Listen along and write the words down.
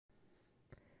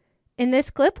In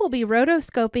this clip, we'll be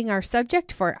rotoscoping our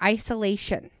subject for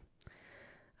isolation.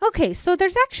 Okay, so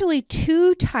there's actually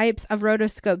two types of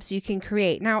rotoscopes you can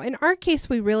create. Now, in our case,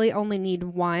 we really only need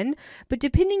one, but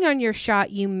depending on your shot,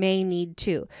 you may need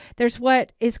two. There's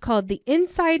what is called the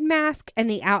inside mask and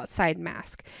the outside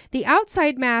mask. The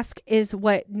outside mask is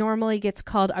what normally gets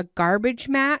called a garbage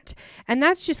matte, and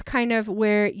that's just kind of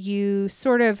where you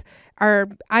sort of are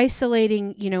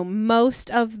isolating,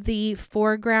 most of the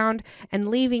foreground and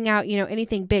leaving out,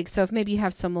 anything big. So if maybe you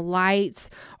have some lights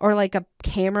or like a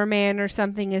cameraman or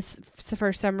something is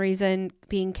for some reason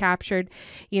being captured,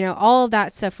 all of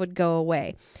that stuff would go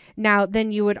away. Now,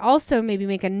 then you would also maybe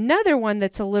make another one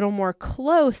that's a little more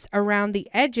close around the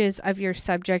edges of your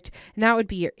subject, and that would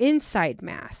be your inside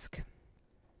mask.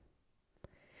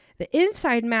 The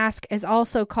inside mask is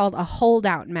also called a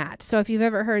holdout matte. So if you've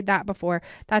ever heard that before,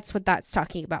 that's what that's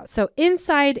talking about. So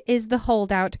inside is the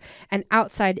holdout and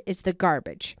outside is the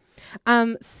garbage.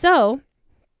 So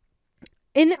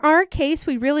in our case,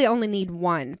 we really only need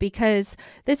one because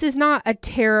this is not a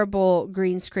terrible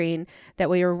green screen that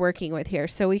we were working with here.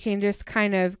 So we can just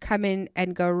kind of come in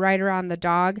and go right around the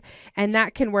dog, and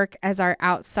that can work as our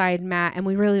outside matte, and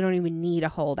we really don't even need a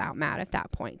holdout matte at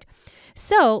that point.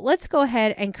 So let's go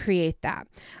ahead and create that.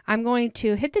 I'm going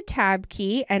to hit the tab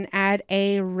key and add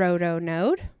a roto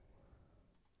node.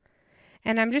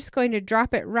 And I'm just going to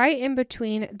drop it right in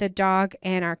between the dog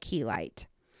and our key light.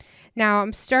 Now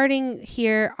I'm starting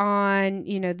here on,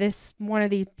 this one of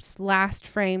these last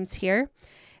frames here.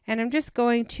 And I'm just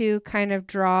going to kind of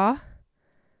draw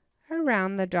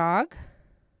around the dog.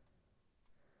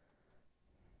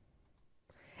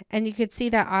 And you could see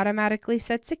that automatically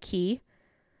sets a key.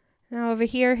 Now over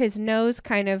here, his nose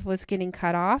kind of was getting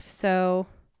cut off, so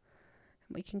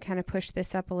we can kind of push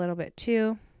this up a little bit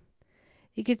too.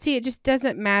 You can see it just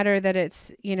doesn't matter that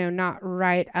it's, not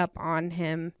right up on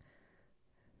him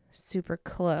super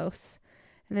close.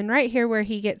 And then right here where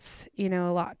he gets, a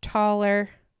lot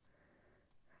taller,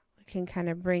 we can kind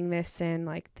of bring this in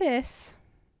like this.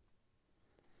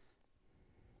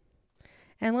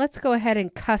 And let's go ahead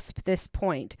and cusp this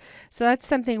point. So that's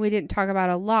something we didn't talk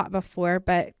about a lot before,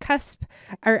 but cusp,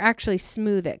 or actually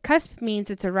smooth it. Cusp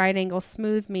means it's a right angle.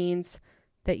 Smooth means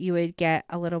that you would get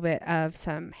a little bit of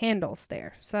some handles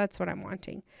there. So that's what I'm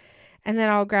wanting. And then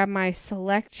I'll grab my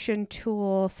selection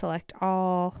tool, select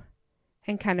all,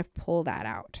 and kind of pull that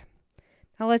out.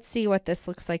 Now let's see what this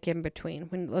looks like in between.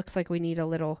 When it looks like we need a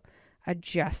little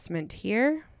adjustment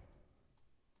here.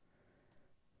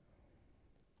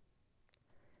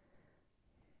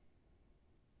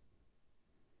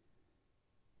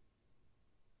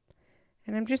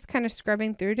 And I'm just kind of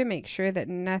scrubbing through to make sure that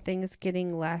nothing's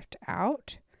getting left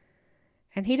out.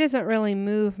 And he doesn't really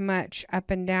move much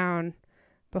up and down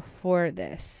before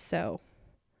this. So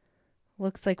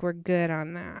looks like we're good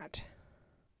on that.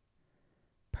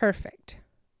 Perfect.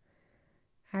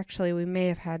 Actually, we may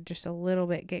have had just a little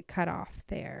bit get cut off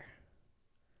there.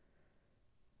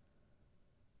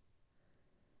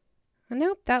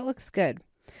 Nope, that looks good.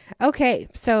 Okay,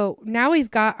 so now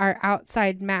we've got our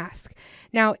outside mask.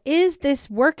 Now, is this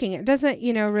working? It doesn't,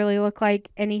 really look like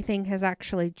anything has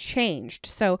actually changed.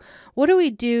 So what do we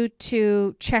do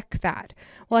to check that?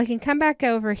 Well, I can come back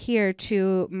over here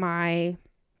to my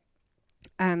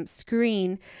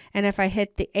screen, and if I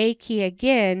hit the A key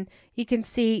again, you can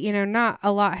see, not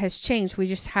a lot has changed. We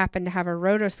just happen to have a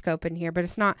rotoscope in here, but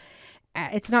it's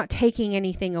not taking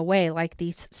anything away like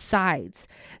these sides.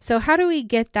 So how do we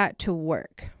get that to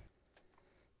work?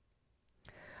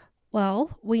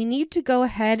 Well, we need to go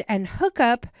ahead and hook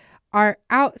up our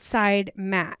outside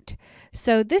matte.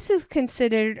 So this is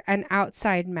considered an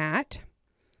outside matte.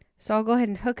 So I'll go ahead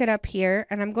and hook it up here,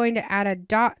 and I'm going to add a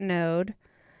dot node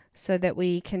so that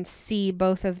we can see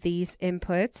both of these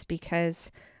inputs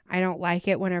because I don't like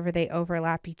it whenever they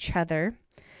overlap each other.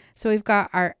 So we've got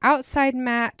our outside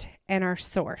matte and our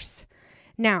source.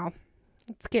 Now,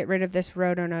 let's get rid of this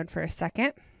roto node for a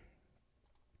second.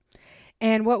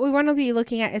 And what we want to be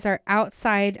looking at is our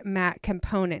outside matte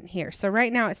component here. So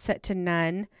right now it's set to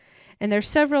none, and there's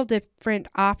several different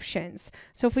options.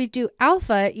 So if we do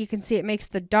alpha, you can see it makes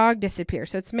the dog disappear.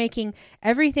 So it's making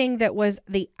everything that was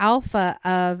the alpha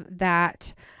of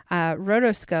that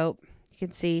rotoscope. You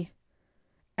can see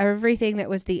everything that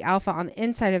was the alpha on the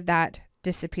inside of that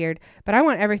disappeared, but I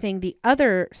want everything the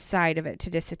other side of it to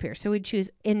disappear. So we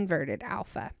choose inverted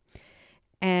alpha.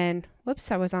 And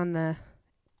whoops, I was on the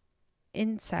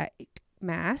inside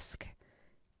mask.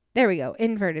 There we go,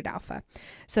 inverted alpha.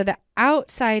 So the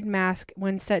outside mask,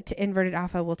 when set to inverted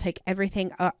alpha, will take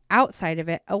everything outside of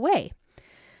it away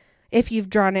if you've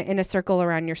drawn it in a circle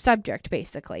around your subject,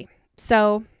 basically.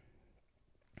 So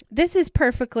this is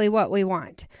perfectly what we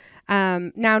want.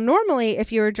 Now, normally,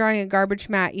 if you were drawing a garbage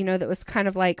mat, you know, that was kind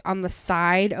of like on the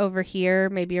side over here,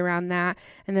 maybe around that,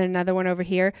 and then another one over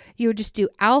here, you would just do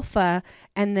alpha,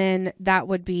 and then that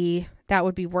would be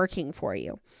working for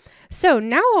you. So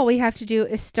now all we have to do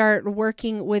is start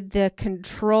working with the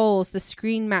controls, the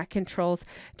screen mat controls,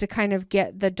 to kind of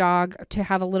get the dog to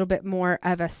have a little bit more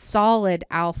of a solid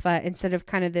alpha instead of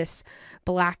kind of this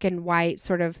black and white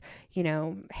sort of, you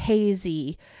know,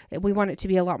 hazy. We want it to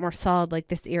be a lot more solid, like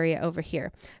this area over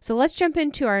here. So let's jump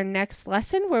into our next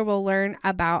lesson where we'll learn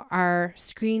about our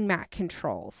screen mat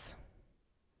controls.